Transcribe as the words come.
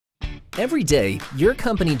Every day, your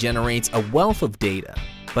company generates a wealth of data.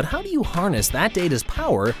 But how do you harness that data's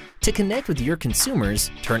power to connect with your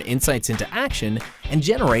consumers, turn insights into action, and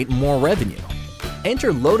generate more revenue?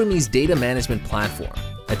 Enter Lotame's data management platform,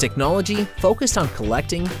 a technology focused on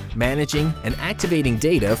collecting, managing, and activating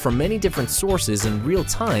data from many different sources in real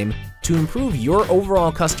time to improve your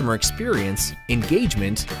overall customer experience,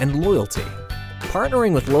 engagement, and loyalty.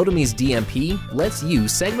 Partnering with Lotame's DMP lets you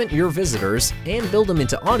segment your visitors and build them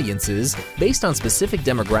into audiences based on specific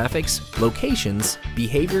demographics, locations,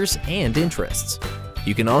 behaviors, and interests.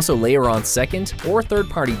 You can also layer on second or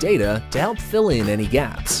third-party data to help fill in any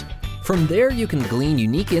gaps. From there, you can glean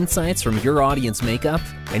unique insights from your audience makeup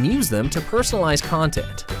and use them to personalize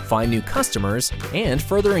content, find new customers, and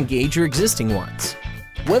further engage your existing ones.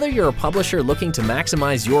 Whether you're a publisher looking to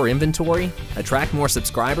maximize your inventory, attract more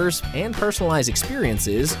subscribers, and personalize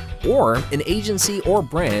experiences, or an agency or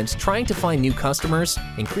brand trying to find new customers,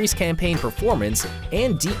 increase campaign performance,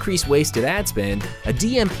 and decrease wasted ad spend, a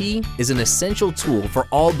DMP is an essential tool for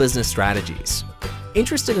all business strategies.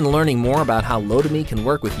 Interested in learning more about how Lotame can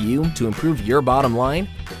work with you to improve your bottom line?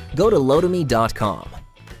 Go to lotame.com.